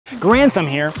Garand Thumb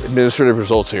here. Administrative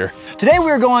results here. Today we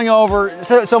were going over,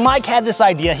 so Mike had this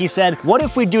idea. He said, what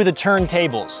if we do the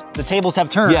turntables? The tables have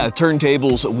turned. Yeah,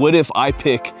 turntables. What if I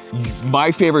pick my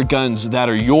favorite guns that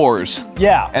are yours?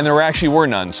 Yeah. And there actually were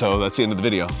none, so that's the end of the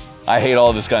video. I hate all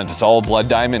of his guns. It's all Blood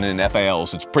Diamond and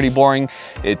FALs. It's pretty boring.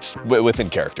 It's within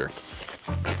character.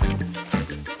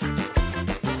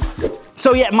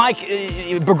 So yeah, Mike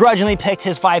begrudgingly picked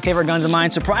his 5 favorite guns of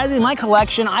mine. Surprisingly, my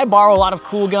collection, I borrow a lot of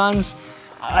cool guns.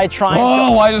 I try and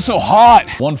Oh, why is it so hot?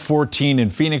 114 in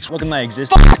Phoenix. Look at my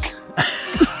existence.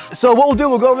 So what we'll do,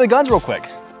 we'll go over the guns real quick.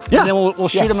 Yeah. And then we'll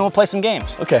shoot them and we'll play some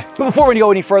games. Okay. But before we go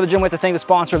any further, gentlemen, we have to thank the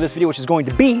sponsor of this video, which is going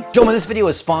to be... Gentlemen, this video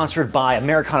is sponsored by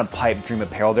Americana Pipe Dream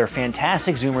Apparel. They're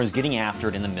fantastic zoomers getting after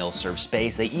it in the milsurf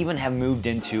space. They even have moved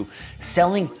into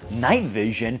selling night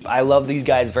vision. I love these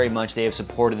guys very much. They have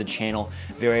supported the channel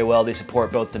very well. They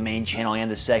support both the main channel and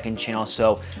the second channel,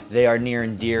 so they are near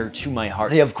and dear to my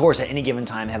heart. They, of course, at any given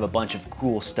time have a bunch of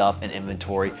cool stuff in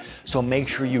inventory, so make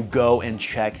sure you go and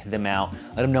check them out.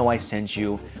 Let them know I sent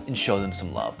you and show them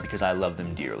some love, because I love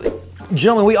them dearly.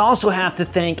 Gentlemen, we also have to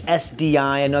thank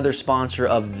SDI, another sponsor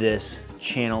of this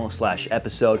channel /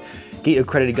 episode. Get your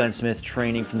accredited gunsmith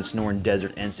training from the Sonoran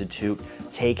Desert Institute.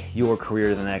 Take your career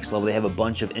to the next level. They have a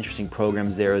bunch of interesting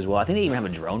programs there as well. I think they even have a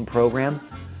drone program,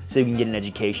 so you can get an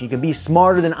education. You can be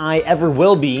smarter than I ever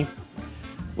will be,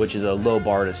 which is a low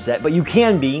bar to set, but you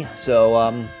can be,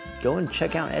 so go and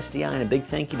check out SDI, and a big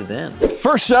thank you to them.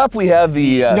 First up, we have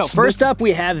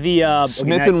the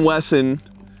Smith and Wesson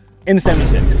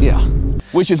M76. Yeah,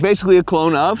 which is basically a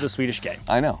clone of the Swedish K.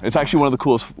 I know. It's actually one of the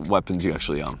coolest weapons you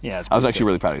actually own. Yeah, it's I was pretty actually sick.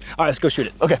 really proud of you. All right, let's go shoot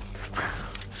it. Okay.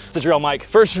 It's a drill, Mike.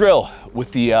 First drill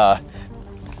with the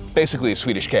basically a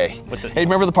Swedish K. Hey,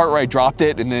 remember the part where I dropped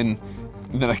it and then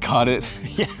I caught it?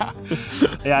 Yeah.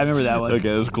 Yeah, I remember that one. Okay,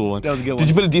 that was a cool one. That was a good one. Did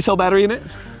you put a D-cell battery in it?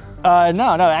 No, I don't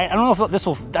know if this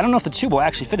will. I don't know if the tube will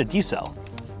actually fit a D-cell.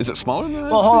 Is it smaller than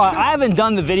that? Well, hold on. I haven't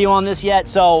done the video on this yet,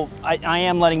 so I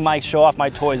am letting Mike show off my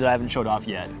toys that I haven't showed off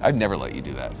yet. I'd never let you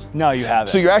do that. No, you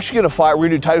haven't. So you're actually gonna fire. We're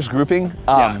gonna do tightest grouping.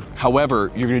 Yeah.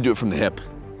 However, you're gonna do it from the hip.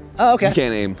 Oh, okay. You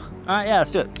can't aim. All right, yeah,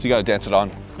 let's do it. So you gotta dance it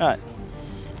on. All right.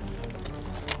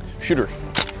 Shooter. Do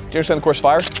you understand the course of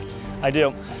fire? I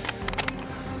do.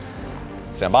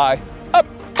 Stand by. Up.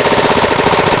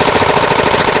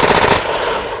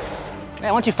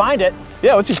 Man, once you find it.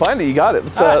 Yeah, once you find it, you got it.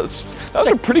 That was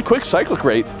a pretty quick cyclic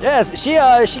rate. Yes,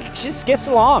 she skips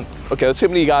along. Okay, let's see how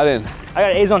many you got in. I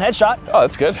got an A-zone headshot. Oh,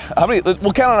 that's good. How many?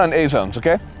 We'll count it on A zones,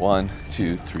 okay? 1,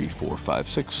 2, 3, 4, 5,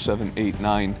 6, 7, 8,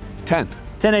 9, 10.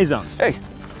 10 A-zones. Hey,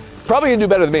 probably gonna do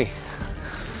better than me.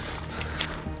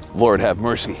 Lord have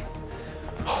mercy.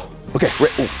 Okay,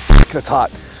 that's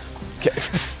hot. Okay.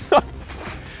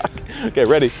 Okay,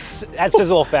 ready. Add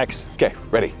sizzle effects. Okay,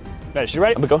 ready. Ready, you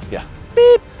ready? I'm gonna go, yeah.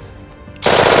 Beep.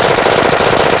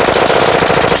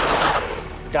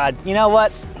 God, you know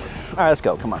what? All right, let's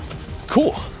go, come on.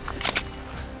 Cool.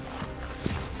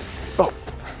 Oh.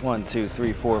 1, 2,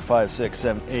 3, 4, 5, 6,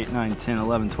 7, 8, 9, 10,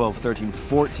 11, 12, 13,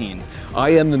 14. I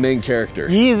am the main character.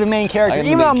 He is the main character,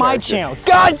 even on my channel.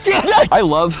 God damn it! I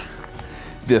love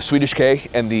the Swedish K,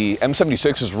 and the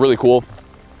M76 is really cool.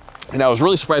 And I was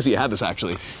really surprised that you had this,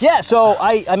 actually. Yeah, so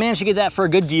I managed to get that for a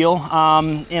good deal.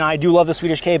 And I do love the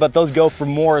Swedish K, but those go for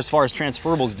more as far as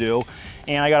transferables do.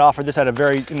 And I got offered this at a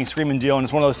very, screaming deal. And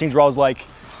it's one of those things where I was like,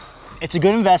 it's a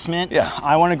good investment. Yeah.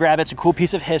 I want to grab it. It's a cool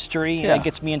piece of history. And it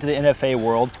gets me into the NFA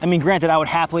world. I mean, granted, I would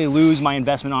happily lose my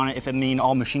investment on it if it mean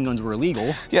all machine guns were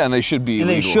illegal. Yeah, and they should be legal. And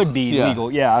they should be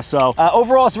legal, yeah. So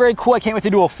overall, it's very cool. I can't wait to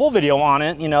do a full video on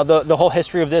it. You know, the whole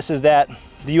history of this is that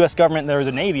the US government, or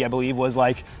the Navy, I believe, was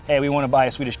like, hey, we want to buy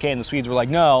a Swedish K, and the Swedes were like,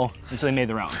 no, and so they made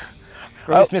their own.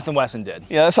 Or at least Smith & Wesson did.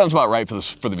 Yeah, that sounds about right for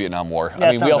the Vietnam War. Yeah,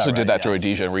 I mean, we also did that to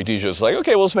Rhodesia, and Rhodesia was like,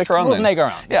 okay, well, let's make our own then. Let's make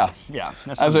our own. Yeah. Yeah.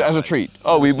 As a treat.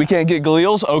 Oh, we can't get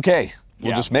Galils? Okay.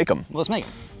 We'll just make them. Well, let's make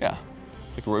them. Yeah.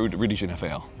 Like a Rhodesian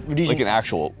FAL. Rhodesian. Like an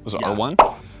actual, was it R1?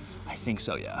 I think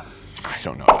so, yeah. I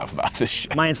don't know enough about this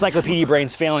shit. My encyclopedia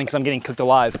brain's failing because I'm getting cooked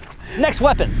alive. Next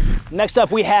weapon. Next up,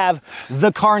 we have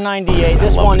the Kar 98.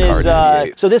 This one is,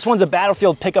 so this one's a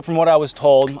battlefield pickup from what I was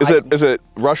told. Is it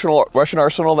Russian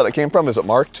arsenal that it came from? Is it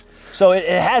marked? So it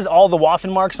has all the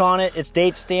Waffen marks on it. It's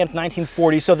date stamped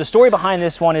 1940. So the story behind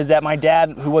this one is that my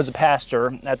dad, who was a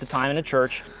pastor at the time in a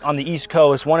church on the East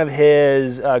Coast, one of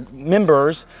his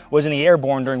members was in the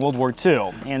airborne during World War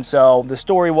II. And so the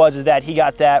story was that he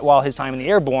got that while his time in the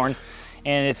airborne.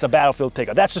 and it's a battlefield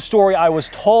pickup. That's the story I was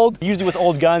told. Usually with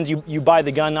old guns, you buy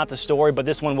the gun, not the story, but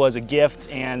this one was a gift,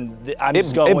 and I'm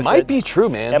just going with it. It might be true,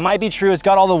 man. It might be true. It's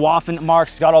got all the Waffen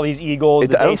marks, it's got all these eagles,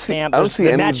 the date stamp,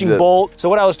 the matching bolt. So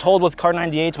what I was told with Kar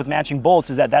 98s with matching bolts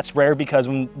is that that's rare because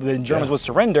when the Germans would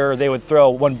surrender, they would throw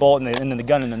one bolt and then the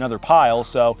gun in another pile.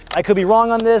 So I could be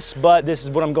wrong on this, but this is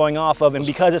what I'm going off of, and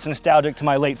because it's nostalgic to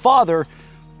my late father,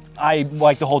 I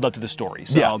like to hold up to the story.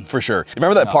 So. Yeah, for sure.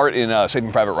 Remember that part in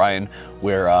Saving Private Ryan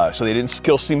where, so they didn't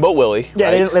kill Steamboat Willie? Yeah,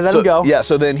 right? they didn't let him go. Yeah,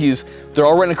 so then they're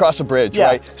all running across the bridge,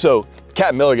 right? So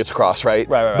Captain Miller gets across, right?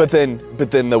 Right. But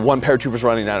then the one paratrooper's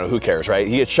running, I don't know, who cares, right?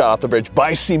 He gets shot off the bridge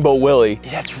by Steamboat Willie.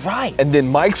 That's right. And then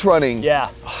Mike's running. Yeah.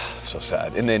 So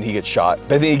sad. And then he gets shot.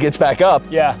 But then he gets back up.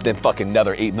 Yeah. Then fucking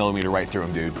another 8mm right through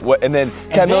him, dude. What? And then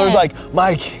Captain Miller's like,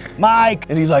 Mike.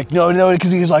 And he's like, no,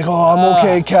 because he's like, oh, I'm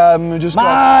okay, Captain. Just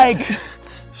Mike.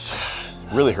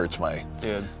 Really hurts my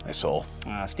soul.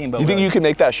 Steamboat. You think you can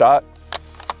make that shot?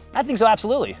 I think so,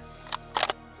 absolutely.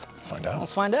 Find out.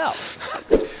 Let's find out.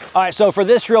 All right, so for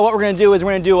this drill, what we're gonna do is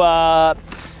we're gonna do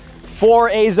 4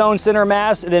 A-zone center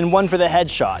mass and then 1 for the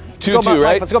headshot. 2-2,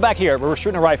 right? Let's go back here. We're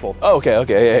shooting a rifle. Oh, okay,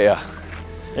 yeah.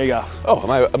 There you go. Oh,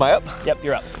 am I up? Yep,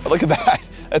 you're up. Oh, look at that.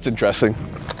 That's interesting.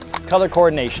 Color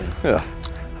coordination. Yeah.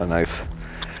 Oh, nice.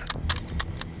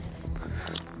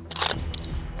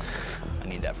 I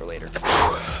need that for later.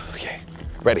 Okay.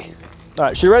 Ready. All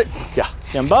right, shoot ready? Yeah.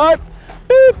 Stand by.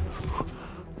 Beep.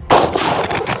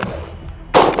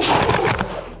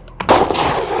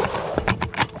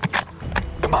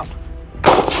 Come on.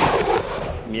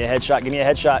 Give me a headshot, give me a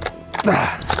headshot.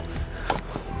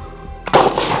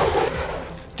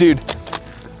 Dude,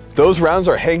 those rounds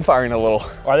are hang firing a little.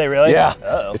 Are they really? Yeah.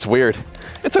 Uh-oh. It's weird.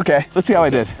 It's okay. Let's see how I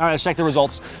did. All right, let's check the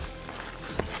results.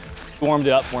 Warmed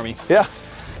it up for me. Yeah.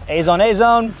 A-zone,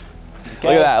 A-zone.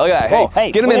 Okay. Look at that. Oh,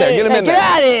 Hey, get him in there. Get him in there. Get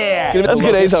out of here. That's a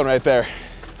good A-zone right there.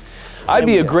 I'd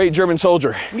be a great German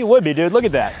soldier. You would be, dude. Look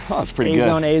at that. Oh, that's pretty good.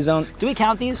 A-zone, A-zone. Do we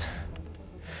count these?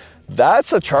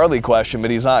 That's a Charlie question, but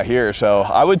he's not here, so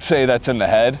I would say that's in the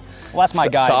head. Well, that's my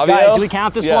guy. Savio? Guys, do we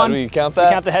count this one? Yeah, do we count that?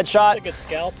 We count the headshot? It's like a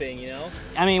scalping, you know?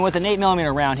 I mean, with an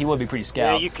 8mm round, he would be pretty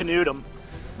scalped. Yeah, you canoed him.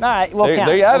 All right, we'll count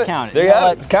There you have it. Count it. There you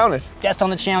have it. Count it. Guest on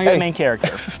the channel, you're the main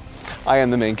character. I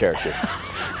am the main character.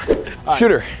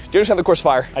 Shooter, do you understand the course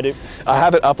fire? I do. I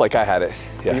have it up like I had it.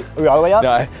 Yeah. Are we all the way up?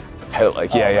 No, I had it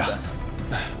like, yeah.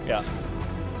 Yeah.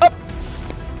 Up.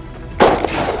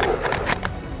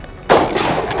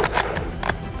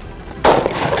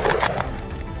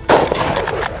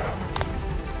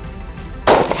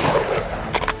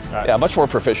 Right. Yeah, much more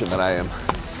proficient than I am.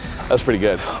 That's pretty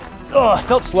good. Oh, it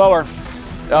felt slower.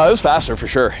 Oh, it was faster for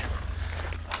sure.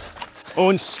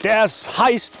 Uns das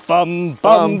heißt bum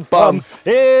bum bum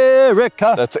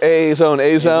Erika. That's A-zone,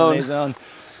 A-zone. A-zone.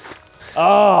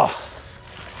 Oh.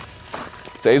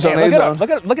 It's A-zone, Man, A-zone.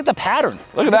 look at the pattern.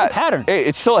 Look at that. The pattern. Hey,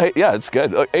 it's still, yeah, it's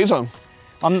good. Look, A-zone.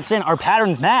 I'm saying our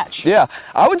patterns match. Yeah,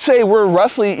 I would say we're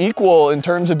roughly equal in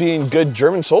terms of being good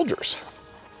German soldiers.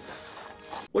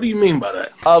 What do you mean by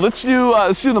that? Let's do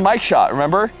the mic shot,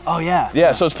 remember? Oh, yeah.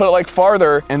 Yeah, so let's put it like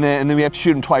farther, and then we have to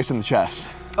shoot him twice in the chest.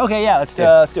 Okay, yeah, let's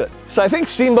do it. So I think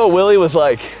Steamboat Willie was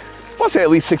like, I want to say at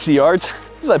least 60 yards.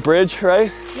 This is that bridge,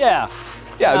 right? Yeah.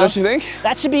 Yeah, don't you think?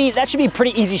 That should be a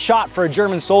pretty easy shot for a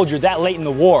German soldier that late in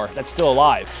the war that's still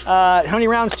alive. How many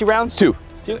rounds? 2 rounds? 2.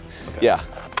 2? Okay. Yeah.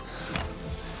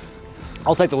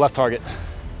 I'll take the left target.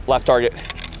 Left target.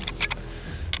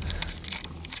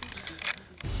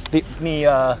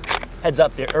 Heads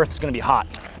up, the earth's gonna be hot.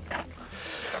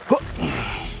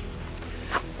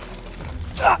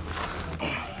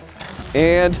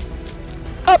 And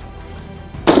up.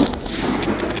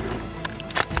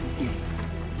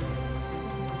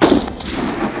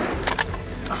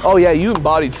 Oh yeah, you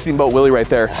embodied Steamboat Willie right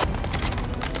there.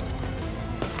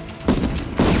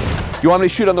 You want me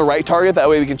to shoot on the right target? That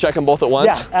way we can check them both at once?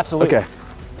 Yeah, absolutely. Okay.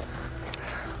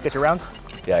 Get your rounds?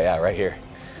 Yeah, right here.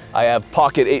 I have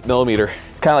pocket 8mm.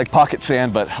 Kind of like pocket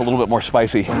sand, but a little bit more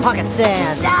spicy. Pocket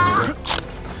sand.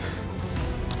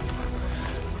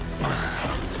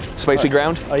 Spicy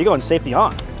ground? Oh, you're going safety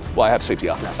on. Well, I have safety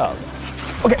on. Oh.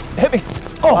 Okay, hit me.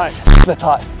 Oh, right. That's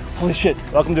hot. Holy shit.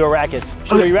 Welcome to Arrakis.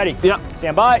 Shooter, you ready? Yeah.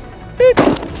 Stand by. Beep.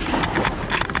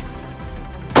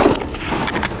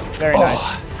 Very nice.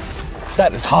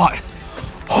 That is hot.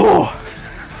 Oh,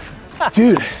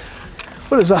 dude,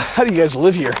 what is that? How do you guys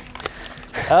live here?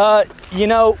 You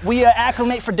know, we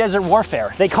acclimate for desert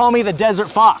warfare. They call me the Desert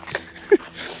Fox.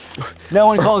 No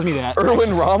one calls me that.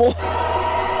 Erwin Rommel?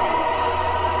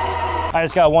 I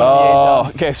just got one.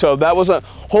 Oh, okay, so that wasn't,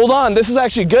 hold on, this is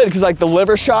actually good because like the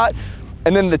liver shot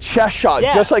and then the chest shot,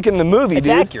 Yeah. just like in the movie, It's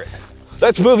dude. accurate.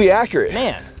 That's movie accurate.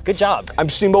 Man, good job. I'm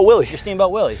Steamboat Willie. You're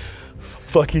Steamboat Willie.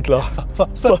 Fuck Hitler.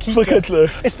 Fuck Hitler.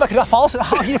 It's false.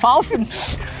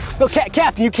 No,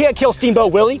 Captain, you can't kill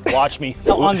Steamboat Willie. Watch me.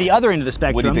 Now, on the other end of the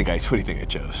spectrum. What do you think I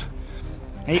chose?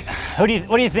 Hey, what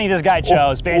do you think this guy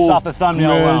chose based off the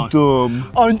thumbnail alone?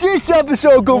 Thumb. On this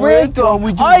episode, Garand Thumb,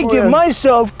 I give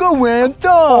myself Garand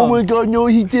Thumb. Oh my God, no,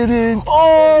 he didn't.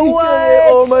 Oh,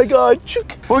 what? Oh my God.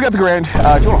 Well, we got the Garand.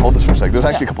 Do you want to hold this for a second? There's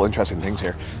actually a couple interesting things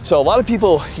here. So a lot of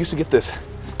people used to get this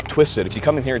twisted. If you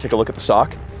come in here and take a look at the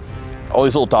stock, all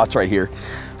these little dots right here.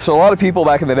 So a lot of people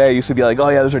back in the day used to be like, oh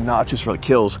yeah, those are notches for the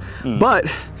kills.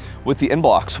 But with the in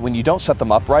blocks, when you don't set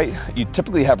them up right, you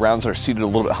typically have rounds that are seated a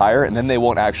little bit higher, and then they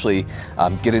won't actually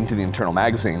get into the internal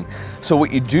magazine. So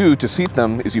what you do to seat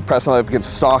them is you press them up against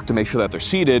the stock to make sure that they're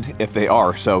seated if they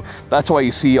are. So that's why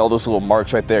you see all those little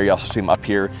marks right there. You also see them up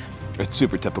here. It's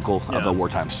super typical of a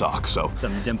wartime stock. So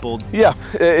some dimpled. Yeah,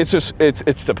 it's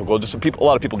typical. Just a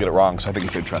lot of people get it wrong, so I think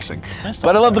it's interesting.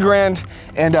 But I love the Garand.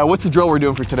 And what's the drill we're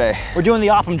doing for today? We're doing the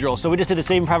Oppum drill. So we just did the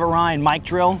Saving Private Ryan mic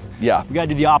drill. Yeah. We got to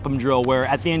do the Oppum drill, where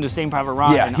at the end of Saving Private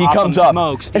Ryan, he comes up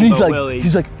smokes, and he's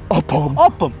like, Oppum,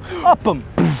 Oppum, Oppum,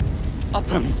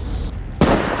 Oppum.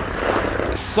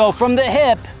 So from the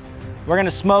hip, we're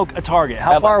gonna smoke a target.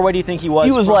 How far away do you think he was?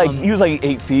 He was like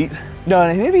 8 feet.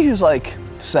 No, maybe he was like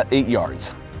 8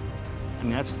 yards. I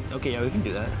mean, that's okay. Yeah, we can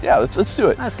do that. Yeah, let's do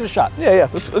it. Let's give it a shot. Yeah,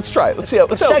 let's try it. Let's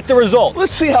check the results.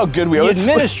 Let's see how good we are. The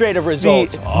administrative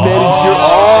results.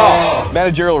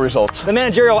 Managerial results. The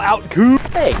managerial outcome.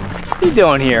 Hey, what are you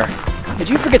doing here? Did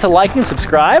you forget to like and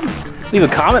subscribe? Leave a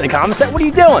comment in the comment section. What are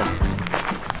you doing?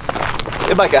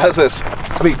 Hey, Micah, how's this?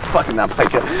 I mean, fucking not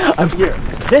Micah. I'm here.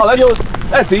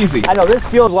 That's easy. I know, this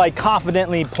feels like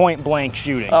confidently point blank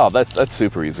shooting. Oh, that's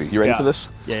super easy. You ready for this?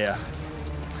 Yeah.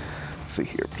 Let's see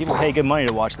here. People pay good money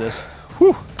to watch this.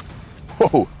 Whew.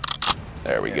 Whoa.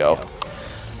 There we go.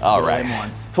 All right.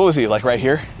 So what was he, like right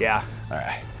here? Yeah. All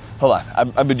right. Hold on.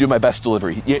 I'm gonna do my best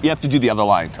delivery. You have to do the other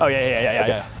line. Oh,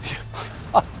 yeah.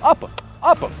 Up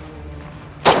him.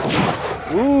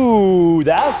 Ooh,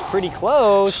 that's pretty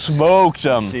close. Smoked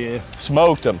him. See.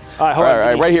 Smoked him. All right, hold on. All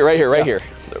right, right here.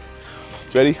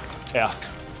 Ready? Yeah.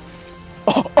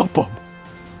 Up him.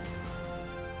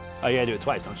 Oh, you gotta do it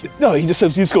twice, don't you? No, he just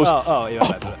goes. Oh,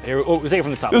 yeah. Here, we'll take it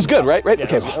from the top. It was good, right? Yeah,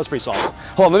 Okay. that was pretty solid.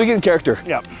 Hold on, let me get in character.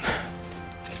 Yeah.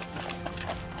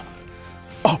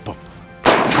 Up him.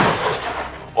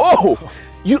 Oh,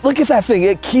 you look at that thing.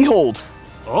 It keyholed.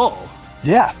 Oh.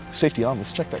 Yeah. Safety on.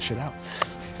 Let's check that shit out.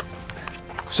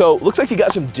 So looks like you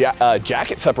got some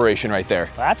jacket separation right there.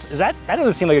 That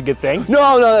doesn't seem like a good thing.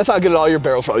 No, that's not good at all. Your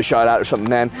barrel's probably shot out or something,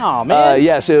 man. Oh, man.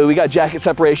 Yeah, so we got jacket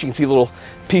separation. You can see little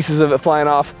pieces of it flying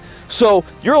off. So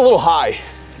you're a little high.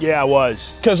 Yeah, I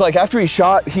was. Because like after he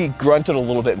shot, he grunted a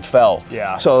little bit and fell.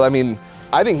 Yeah. So I mean,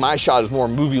 I think my shot is more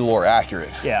movie lore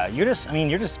accurate. Yeah, you're just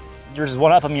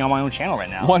one-upping me on my own channel right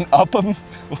now. One-up him?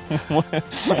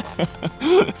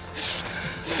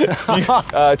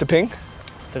 To ping?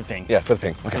 For the ping. Yeah, for the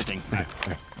ping. Okay. For the ping. All right.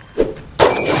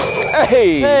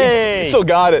 Hey! Still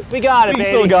got it. We got it, baby.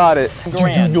 Still got it. Did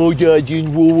you know that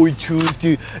in World War II,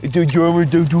 the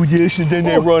Germans do this and then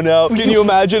they run out? Can you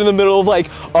imagine in the middle of like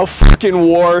a fucking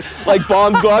war, like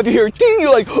bombs go out to here, ding,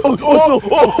 you're like, hop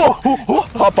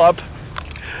up.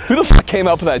 Who the fuck came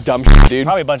up with that dumb shit, dude?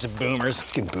 Probably a bunch of boomers.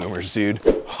 Fucking boomers, dude.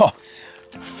 Oh.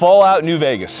 Fallout New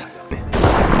Vegas.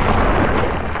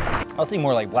 I was thinking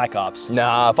more like Black Ops.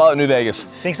 Nah, Fallout New Vegas.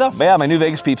 Think so? Yeah, my New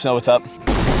Vegas peeps know what's up.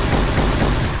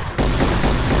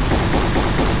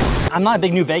 I'm not a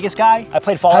big New Vegas guy. I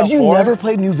played Fallout 4. Have you never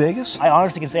played New Vegas? I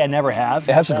honestly can say I never have.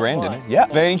 It has a Grand in it. Yeah.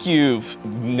 Thank you,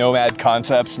 Nomad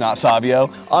Concepts, not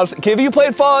Sabio. Honestly, have you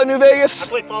played Fallout New Vegas? I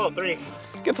played Fallout 3.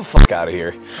 Get the fuck out of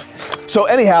here. So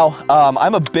anyhow,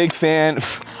 I'm a big fan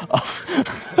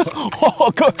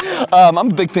I'm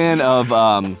a big fan of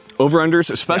over-unders,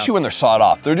 especially when they're sawed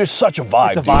off. They're just such a vibe.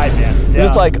 It's a vibe, man. Yeah.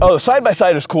 It's like, oh,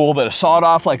 side-by-side is cool, but a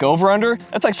sawed-off like over-under,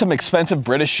 that's like some expensive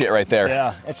British shit right there.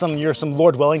 Yeah, it's some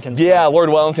Lord Wellington stuff. Yeah, Lord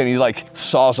Wellington, he like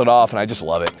saws it off, and I just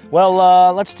love it.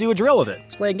 Well, let's do a drill with it.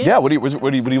 Let's play a game. Yeah, what do you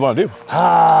want to do?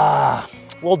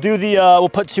 We'll do the, we'll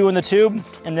put 2 in the tube,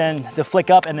 and then the flick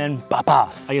up, and then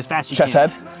ba-ba. Like as fast as you Chest can.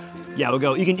 head? Yeah, we'll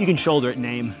go, you can shoulder it and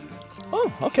aim. Oh,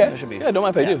 okay. That should be. Yeah, don't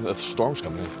mind if I do. The storm's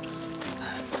coming in.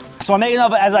 So I'm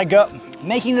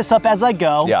making this up as I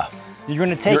go. Yeah. You're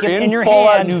gonna take it in your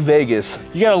Fallout hand. New Vegas.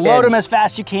 You gotta load them as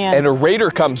fast as you can. And a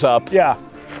raider comes up. Yeah.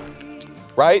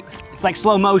 Right? It's like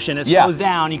slow motion. It slows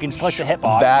down. You can select the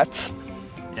hitbox. That's.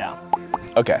 Yeah.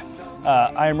 Okay.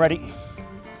 I am ready.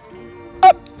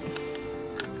 Up.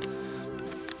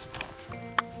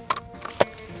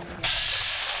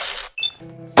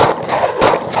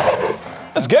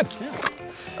 That's good. Yeah.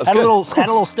 That's Had good.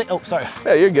 a little stick. Oh, sorry.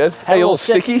 Yeah, you're good. Hey, a little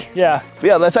sticky. Yeah.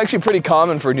 Yeah, that's actually pretty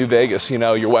common for New Vegas. You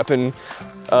know, your weapon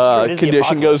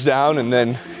condition goes down, and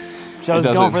then so it's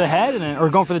going for the head, and then or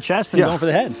going for the chest, and going for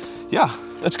the head. Yeah,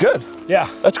 that's good. Yeah,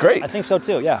 that's great. I think so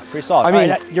too. Yeah, pretty solid. I mean,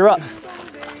 right, you're up.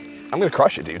 I'm gonna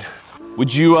crush it, dude.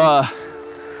 Would you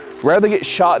rather get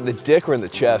shot in the dick or in the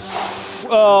chest?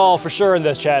 Oh, for sure in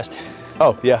the chest.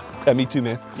 Oh yeah, me too,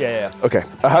 man. Yeah. Okay,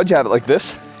 how'd you have it? Like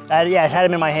this? Yeah, I had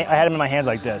him in my I had him in my hands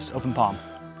like this, open palm.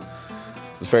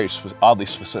 It's very oddly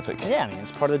specific. Yeah, I mean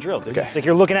it's part of the drill, dude. Okay. It's like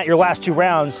you're looking at your last 2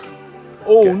 rounds.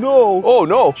 Oh no! Oh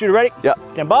no! Shooter ready? Yeah.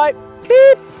 Stand by.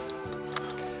 Beep.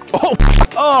 Oh!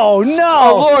 Oh no!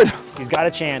 Oh Lord! He's got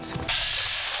a chance.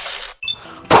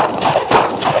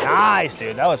 Nice,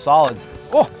 dude. That was solid.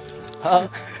 Oh.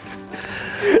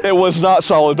 It was not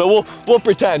solid, but we'll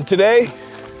pretend. Today,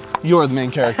 you're the main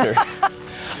character.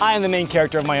 I am the main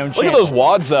character of my own Look channel. at those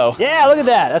wads, though. Yeah, look at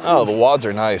that. That's the wads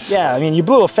are nice. Yeah, I mean, you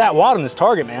blew a fat wad on this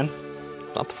target, man.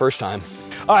 Not the first time.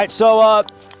 All right, so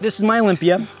this is my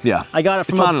Olympia. Yeah. I got it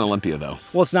from. It's not an Olympia, though.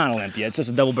 Well, it's not an Olympia. It's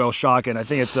just a double barrel shotgun. I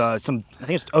think it's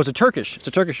it's a Turkish. It's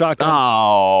a Turkish shotgun.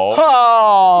 Oh.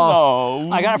 Oh.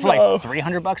 No. I got it for like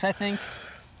 300 bucks, I think.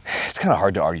 It's kind of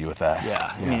hard to argue with that.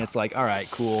 Yeah. I mean, it's like, all right,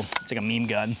 cool. It's like a meme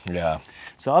gun. Yeah.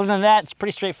 So other than that, it's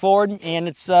pretty straightforward, and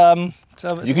it's you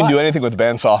You can do anything with a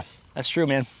bandsaw. That's true,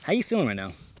 man. How you feeling right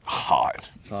now? Hot.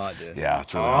 It's hot, dude. Yeah,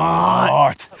 it's really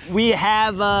hot. We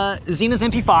have Zenith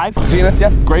MP5. Zenith,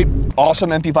 yeah, great, awesome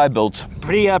MP5 builds.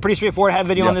 Pretty straightforward. I had a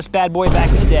video on this bad boy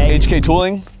back in the day. HK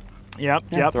tooling. Yep,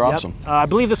 they're awesome. I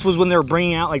believe this was when they were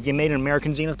bringing out like the Made in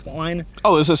American Zenith line.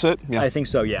 Oh, is this it? Yeah. I think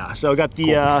so, yeah. So I got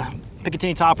the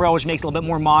Picatinny top rail, which makes it a little bit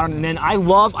more modern. And then I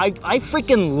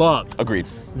freaking love Agreed.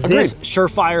 this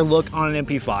surefire look on an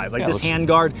MP5. Like this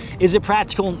handguard. Is it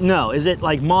practical? No. Is it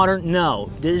like modern?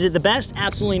 No. Is it the best?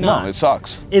 Absolutely not. No, it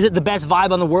sucks. Is it the best vibe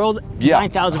on the world? Yeah,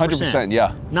 9,000%. 100%,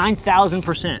 yeah.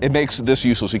 9,000%. It makes this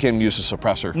useless. You can't even use a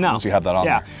suppressor once you have that on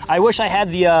there. I wish I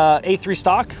had the A3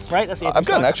 stock, right? That's the A3 I've got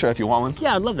stock. an extra if you want one.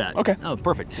 Yeah, I'd love that. Okay. Oh,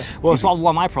 perfect. Well, it solved a lot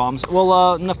of my problems.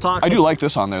 Well, enough talk. I do like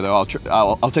this on there though.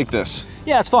 I'll take this.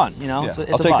 Yeah, it's fun. You know, Yeah. it's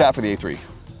a I'll take vibe. that for the A3. You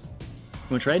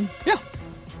want to trade? Yeah. You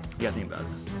got to think about it.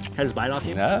 Can I just buy it off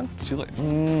you? Yeah. See you later.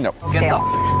 No. Sales.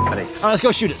 All right, let's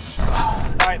go shoot it. All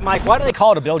right, Mike. Why do they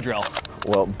call it a bill drill?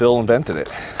 Well, Bill invented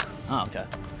it. Oh, okay.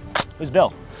 Who's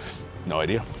Bill? No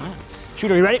idea. All right.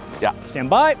 Shooter, you ready? Yeah. Stand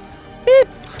by. Beep.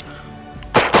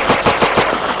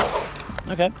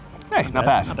 Okay. Hey, not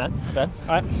bad. Not bad. Not bad.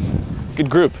 All right. Good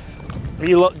group. Are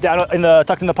you down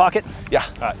tucked in the pocket? Yeah.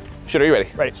 All right. Shooter, are you ready?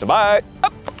 Ready. So bye.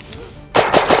 Up.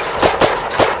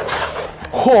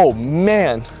 Oh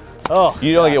man. Oh.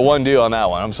 You only get one do on that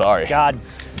one. I'm sorry. God.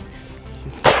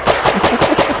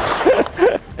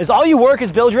 Is all you work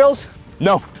is bill drills?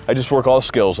 No. I just work all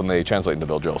skills and they translate into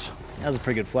bill drills. That was a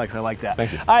pretty good flex. I like that.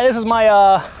 Thank you. All right, this is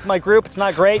my group. It's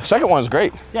not great. Second one is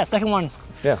great. Yeah, second one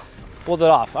Yeah. pulled it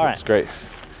off. All right. It's great.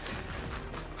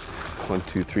 1,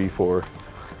 2, 3, 4,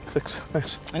 6.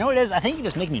 Nice. I know what it is. I think you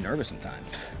just make me nervous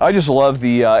sometimes. I just love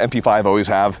the MP5, always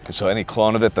have. So any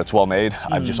clone of it that's well made,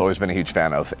 I've just always been a huge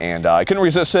fan of. And I couldn't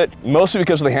resist it, mostly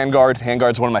because of the handguard.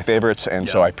 Handguard's one of my favorites. And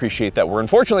so I appreciate that we're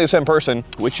unfortunately the same person,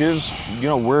 which is, you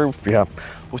know,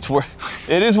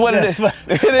 it is what it is.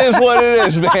 It is what it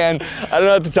is, man. I don't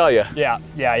know what to tell you. Yeah.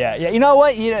 You know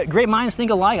what? Great minds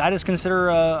think alike. I just consider,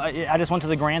 I just went to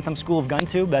the Garand Thumb School of Gun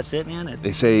Tube. That's it, man.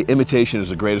 They say imitation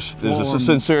is the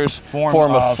sincerest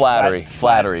form of flattery.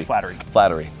 Flattery.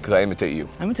 Because I imitate you.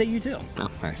 I imitate you too. Oh,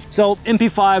 nice. So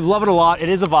MP5, love it a lot. It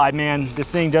is a vibe, man.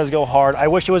 This thing does go hard. I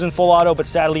wish it was in full auto, but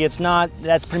sadly it's not.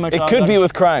 That's pretty much all It could be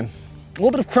with crime. A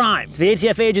little bit of crime. The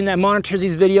ATF agent that monitors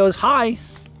these videos. Hi,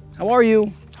 how are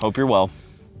you? Hope you're well.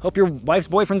 Hope your wife's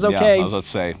boyfriend's okay. Yeah, I was about to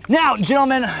say. Now,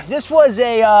 gentlemen, this was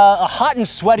a hot and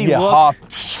sweaty look. Hot,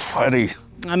 sweaty.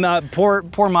 I'm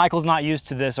poor Michael's not used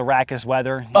to this Arrakis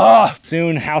weather.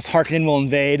 Soon, House Harkonnen will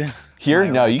invade. Here?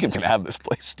 No, you can have this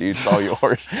place, dude. It's all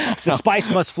yours. The spice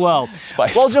must flow.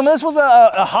 Spice. Well, gentlemen, this was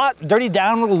a hot, dirty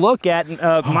down little look at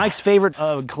Mike's favorite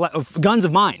guns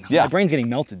of mine. Yeah. My brain's getting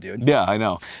melted, dude. Yeah, I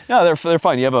know. No, they're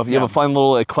fun. You have a fun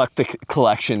little eclectic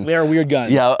collection. They're weird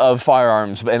guns. Yeah, of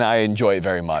firearms, and I enjoy it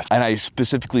very much. And I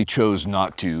specifically chose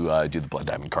not to do the blood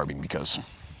diamond carbine because.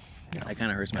 That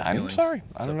kind of hurts my I'm feelings. sorry.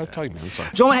 I don't know what to tell you, man. I'm sorry.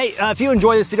 Gentlemen, hey, if you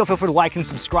enjoy this video, feel free to like and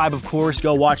subscribe, of course.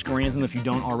 Go watch Garand Thumb if you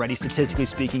don't already. Statistically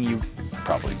speaking, you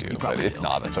probably do. But if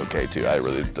not, that's okay too. I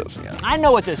really doesn't. Yeah. I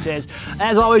know what this is.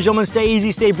 As always, gentlemen, stay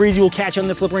easy, stay breezy. We'll catch you on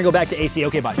the flipper and go back to AC.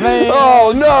 Okay, bye.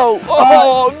 Oh no!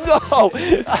 Oh no!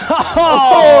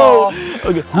 Oh!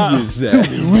 Okay. Who is that?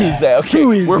 Who is that?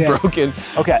 Okay, we're broken.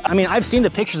 Okay, I mean, I've seen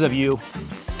the pictures of you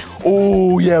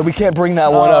Oh yeah, we can't bring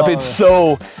that one up. It's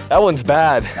so, that one's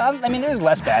bad. I mean, there's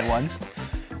less bad ones.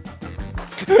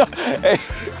 Hey,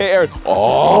 Aaron.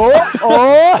 Oh.